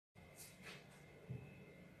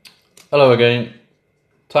Hello again,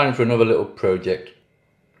 time for another little project.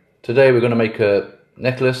 Today we're going to make a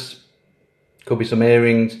necklace, could be some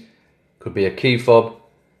earrings, could be a key fob,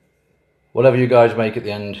 whatever you guys make at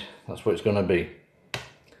the end, that's what it's going to be.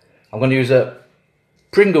 I'm going to use a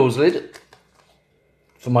Pringles lid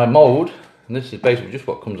for my mould, and this is basically just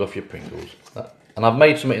what comes off your Pringles. And I've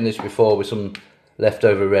made something in this before with some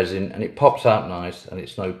leftover resin and it pops out nice and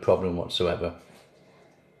it's no problem whatsoever.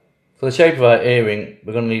 For the shape of our earring,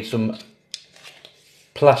 we're going to need some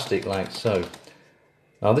plastic like so.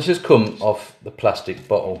 Now this has come off the plastic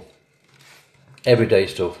bottle. Everyday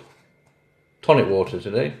stuff. Tonic water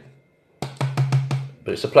today. But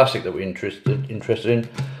it's the plastic that we're interested in.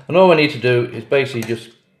 And all we need to do is basically just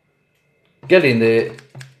get in there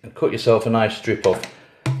and cut yourself a nice strip off.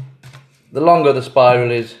 The longer the spiral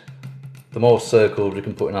is, the more circles we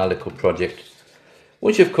can put in our little project.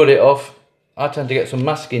 Once you've cut it off, I tend to get some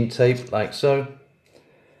masking tape like so,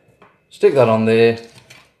 stick that on there,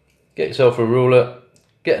 get yourself a ruler,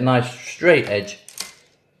 get a nice straight edge,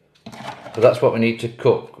 so that's what we need to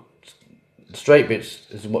cut. The straight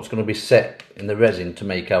bits is what's going to be set in the resin to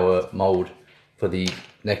make our mould for the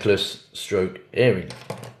necklace stroke earring.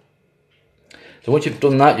 So once you've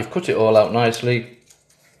done that, you've cut it all out nicely,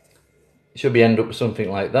 it should be end up with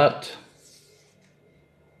something like that.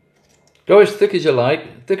 Go as thick as you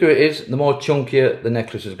like. The thicker it is, the more chunkier the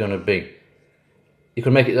necklace is going to be. You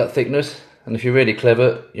can make it that thickness, and if you're really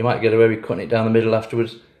clever, you might get away with cutting it down the middle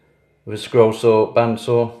afterwards with a scroll saw, band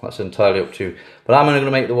saw. That's entirely up to you. But I'm only going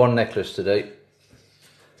to make the one necklace today.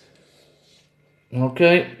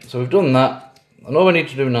 Okay, so we've done that, and all we need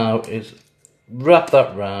to do now is wrap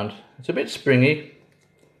that round. It's a bit springy.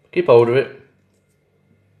 Keep hold of it, and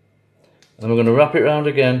then we're going to wrap it round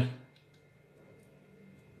again.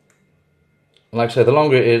 And like I say, the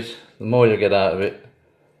longer it is, the more you'll get out of it.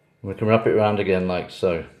 And we can wrap it around again like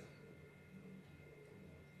so.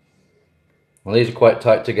 Well, these are quite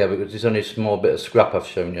tight together because it's only a small bit of scrap I've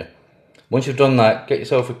shown you. Once you've done that, get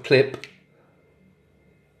yourself a clip.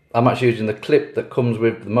 I'm actually using the clip that comes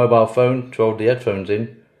with the mobile phone to hold the headphones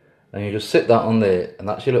in. And you just sit that on there, and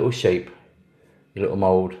that's your little shape, your little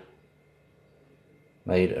mould,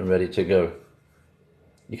 made and ready to go.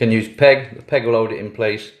 You can use peg, the peg will hold it in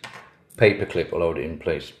place. Paper clip will hold it in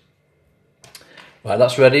place. Right,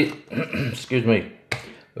 that's ready. Excuse me.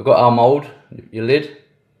 We've got our mould, your lid.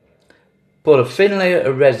 Put a thin layer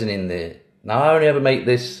of resin in there. Now I only ever make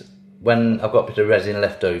this when I've got a bit of resin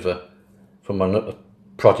left over from a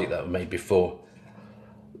project that I made before.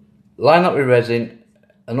 Line that with resin,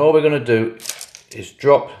 and all we're going to do is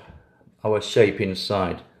drop our shape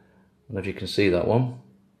inside. I don't know if you can see that one.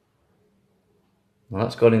 Well,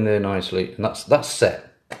 that's got in there nicely, and that's set.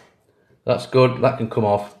 That's good, that can come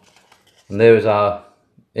off. And there is our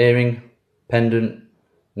earring, pendant,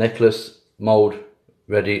 necklace, mould,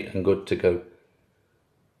 ready and good to go.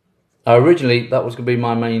 Now originally that was going to be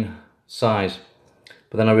my main size,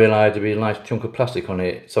 but then I realised there'd be a nice chunk of plastic on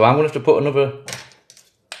it. So I'm going to have to put another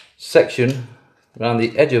section around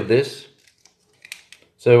the edge of this.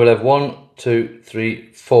 So we'll have 1, 2,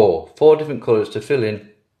 3, 4. 4 different colours to fill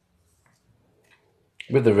in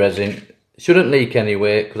with the resin. Shouldn't leak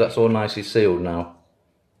anywhere because that's all nicely sealed now.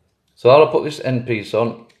 So I'll put this end piece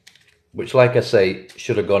on, which like I say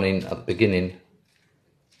should have gone in at the beginning,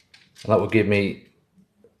 and that will give me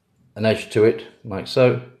an edge to it like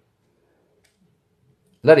so.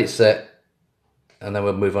 Let it set, and then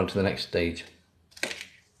we'll move on to the next stage.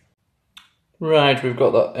 Right, we've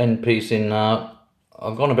got that end piece in now.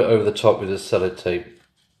 I've gone a bit over the top with the sellotape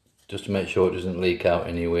just to make sure it doesn't leak out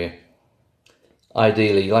anywhere.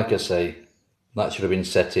 Ideally, like I say, that should have been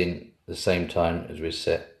set in the same time as we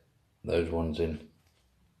set those ones in.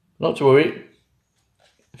 Not to worry,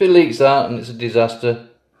 if it leaks out and it's a disaster,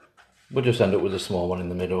 we'll just end up with a small one in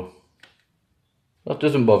the middle. That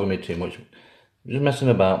doesn't bother me too much, I'm just messing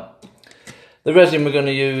about. The resin we're going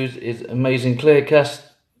to use is Amazing Clear Cast,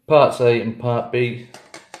 parts A and part B.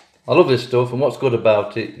 I love this stuff, and what's good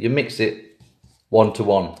about it, you mix it 1 to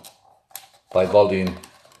 1 by volume.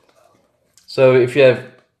 So if you have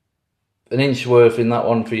an inch worth in that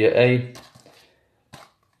one for your A,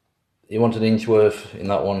 you want an inch worth in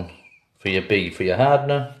that one for your B, for your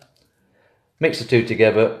hardener. Mix the two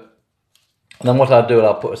together, and then what I'll do,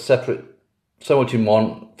 I'll put a separate, so much in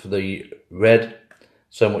one for the red,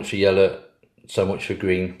 so much for yellow, so much for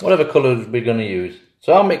green, whatever colours we're going to use.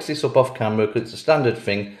 So I'll mix this up off camera because it's a standard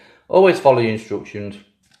thing. Always follow your instructions.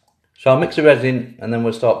 So I'll mix the resin and then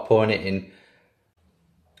we'll start pouring it in.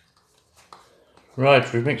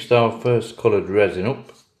 Right, we've mixed our first coloured resin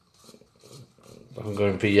up. I'm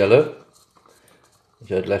going for yellow,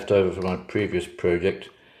 which I had left over from my previous project.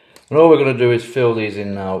 And all we're going to do is fill these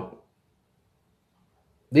in now.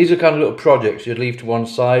 These are kind of little projects you'd leave to one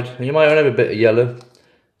side, and you might only have a bit of yellow,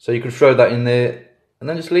 so you could throw that in there and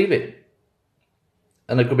then just leave it.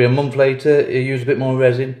 And it could be a month later, you use a bit more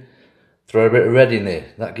resin, throw a bit of red in there.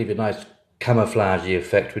 That gives you a nice camouflagey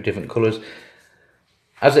effect with different colours.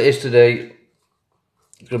 As it is today,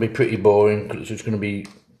 it's going to be pretty boring, because it's just going to be,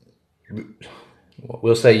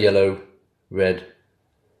 we'll say yellow, red.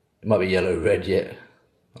 It might be yellow, red yet.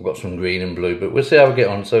 I've got some green and blue, but we'll see how we get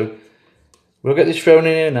on. So we'll get this thrown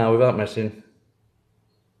in here now without messing.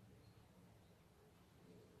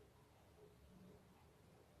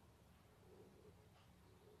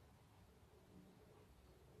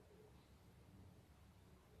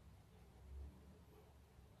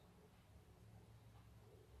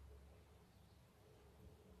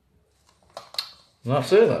 And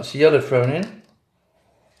that's it, that's yellow thrown in.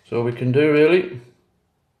 That's all we can do really.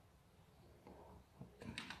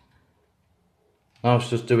 Now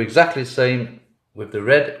let's just do exactly the same with the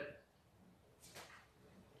red.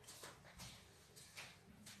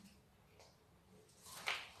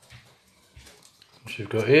 Which we've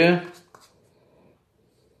got here.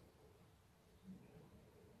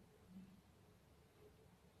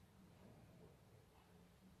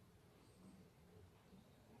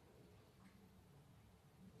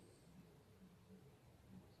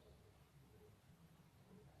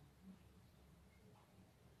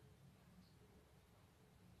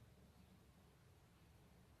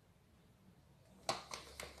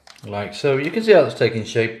 Like so, you can see how that's taking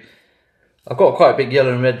shape. I've got quite a big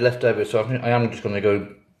yellow and red left over, so I am just going to go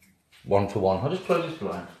one for one. I'll just close this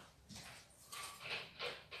blind.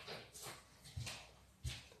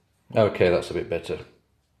 Okay, that's a bit better.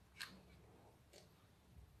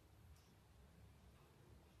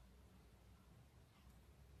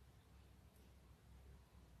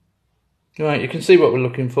 Right, you can see what we're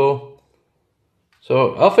looking for.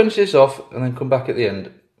 So I'll finish this off and then come back at the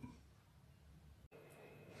end.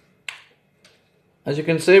 As you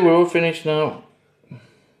can see, we're all finished now.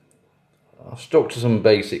 I've stuck to some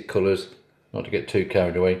basic colours, not to get too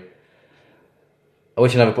carried away. I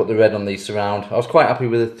wish I never put the red on these surround. I was quite happy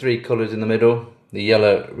with the three colours in the middle, the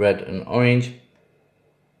yellow, red and orange.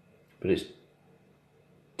 But it's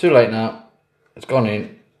too late now, it's gone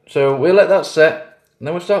in. So we'll let that set, and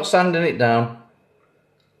then we'll start sanding it down.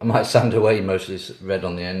 I might sand away most of this red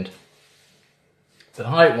on the end. But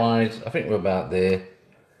height wise, I think we're about there.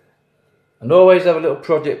 And always have a little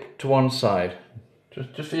project to one side,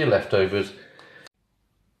 just for your leftovers.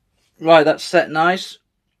 Right, that's set nice.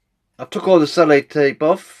 I took all the sellotape tape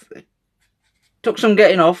off. It took some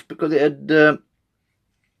getting off because it had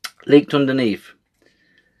leaked underneath.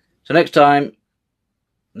 So next time,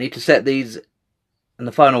 I need to set these, and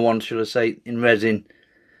the final one, should I say, in resin.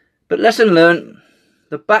 But lesson learned,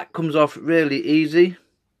 the back comes off really easy.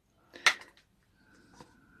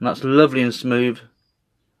 And that's lovely and smooth.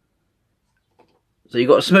 So you've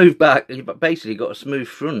got a smooth back, and you've basically got a smooth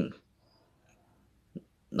front.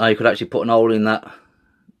 Now you could actually put an hole in that.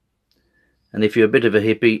 And if you're a bit of a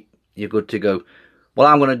hippie, you're good to go. What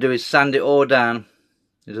I'm going to do is sand it all down.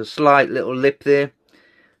 There's a slight little lip there.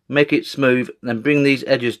 Make it smooth, and then bring these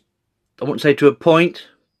edges, I wouldn't say to a point,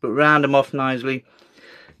 but round them off nicely.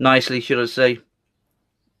 Nicely, should I say.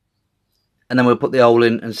 And then we'll put the hole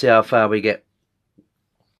in and see how far we get.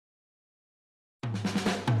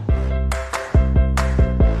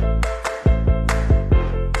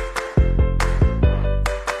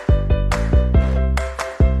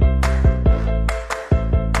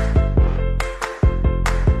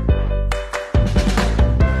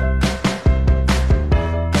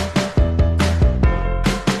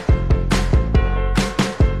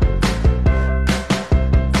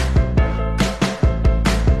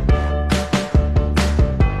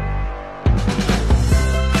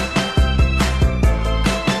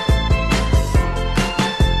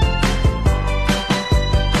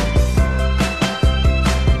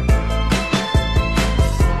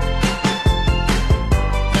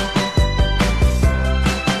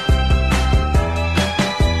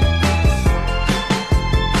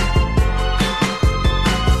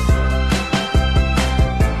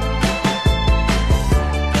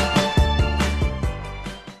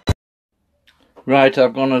 Right,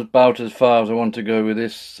 I've gone about as far as I want to go with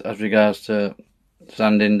this as regards to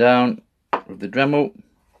sanding down with the Dremel.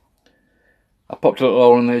 I popped a little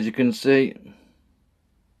hole in there, as you can see.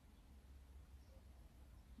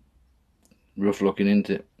 Rough looking, isn't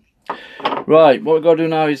it? Right, what we've got to do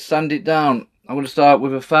now is sand it down. I'm going to start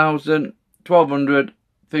with 1,000, 1,200,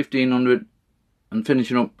 1,500 and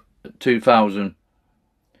finishing up at 2,000.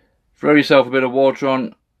 Throw yourself a bit of water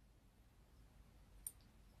on.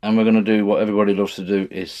 and we're going to do what everybody loves to do,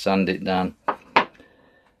 is sand it down.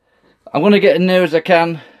 I'm going to get as near as I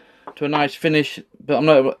can to a nice finish, but I'm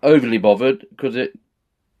not overly bothered, because the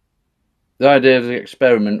idea of the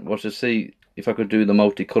experiment was to see if I could do the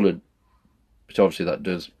multicoloured, which obviously that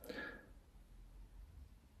does.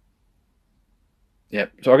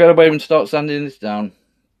 Yep, so I'll get away and start sanding this down.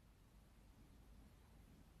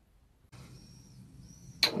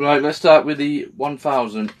 Right, let's start with the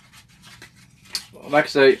 1000. Like I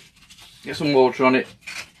say, get some water on it,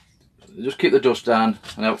 just keep the dust down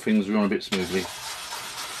and help things run a bit smoothly.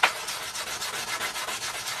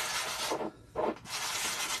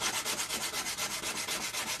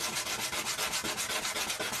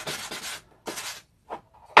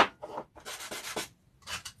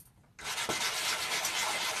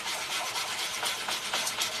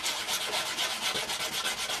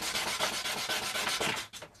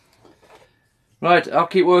 Right, I'll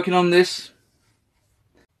keep working on this.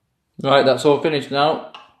 Right, that's all finished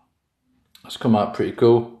now. It's come out pretty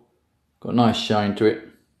cool. Got a nice shine to it.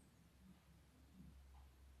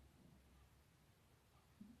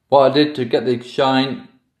 What I did to get the shine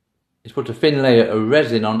is put a thin layer of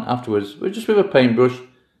resin on afterwards, just with a paintbrush.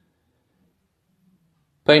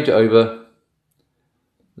 Paint it over,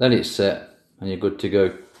 let it set, and you're good to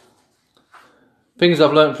go. Things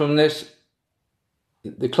I've learned from this: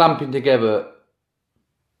 the clamping together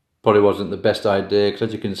probably wasn't the best idea, because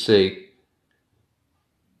as you can see,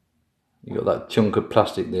 you got that chunk of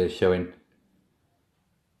plastic there showing.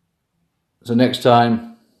 So next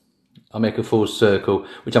time I'll make a full circle,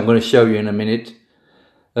 which I'm going to show you in a minute.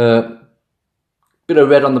 Bit of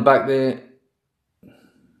red on the back there.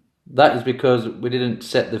 That is because we didn't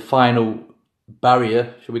set the final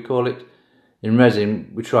barrier, should we call it, in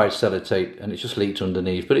resin. We tried sellotape and it's just leaked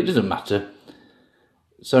underneath, but it doesn't matter.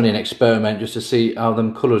 It's only an experiment just to see how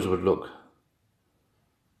them colours would look.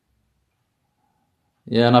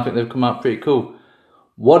 Yeah, and I think they've come out pretty cool.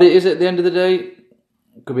 What it is at the end of the day,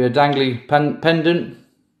 could be a dangly pendant,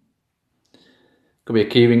 could be a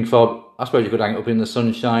keyring fob. I suppose you could hang it up in the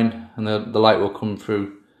sunshine and the light will come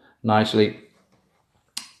through nicely.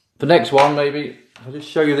 The next one, maybe, I'll just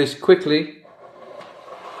show you this quickly.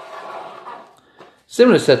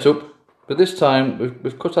 Similar setup, but this time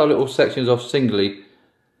we've cut our little sections off singly,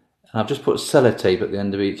 and I've just put sellotape at the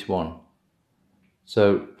end of each one.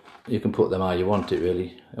 So you can put them how you want it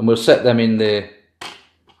really. And we'll set them in there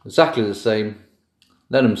exactly the same,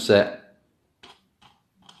 let them set,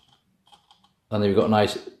 and then we've got a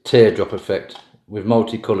nice teardrop effect with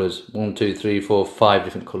multi-colours, 1, 2, 3, 4, 5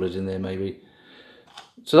 different colours in there maybe.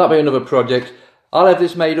 So that'll be another project. I'll have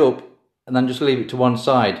this made up and then just leave it to one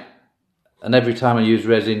side, and every time I use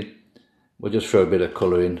resin we'll just throw a bit of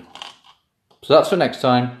colour in. So that's for next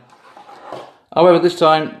time. However, this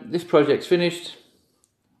time this project's finished.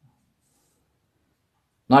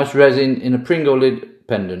 Nice resin in a Pringle lid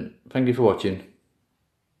pendant. Thank you for watching.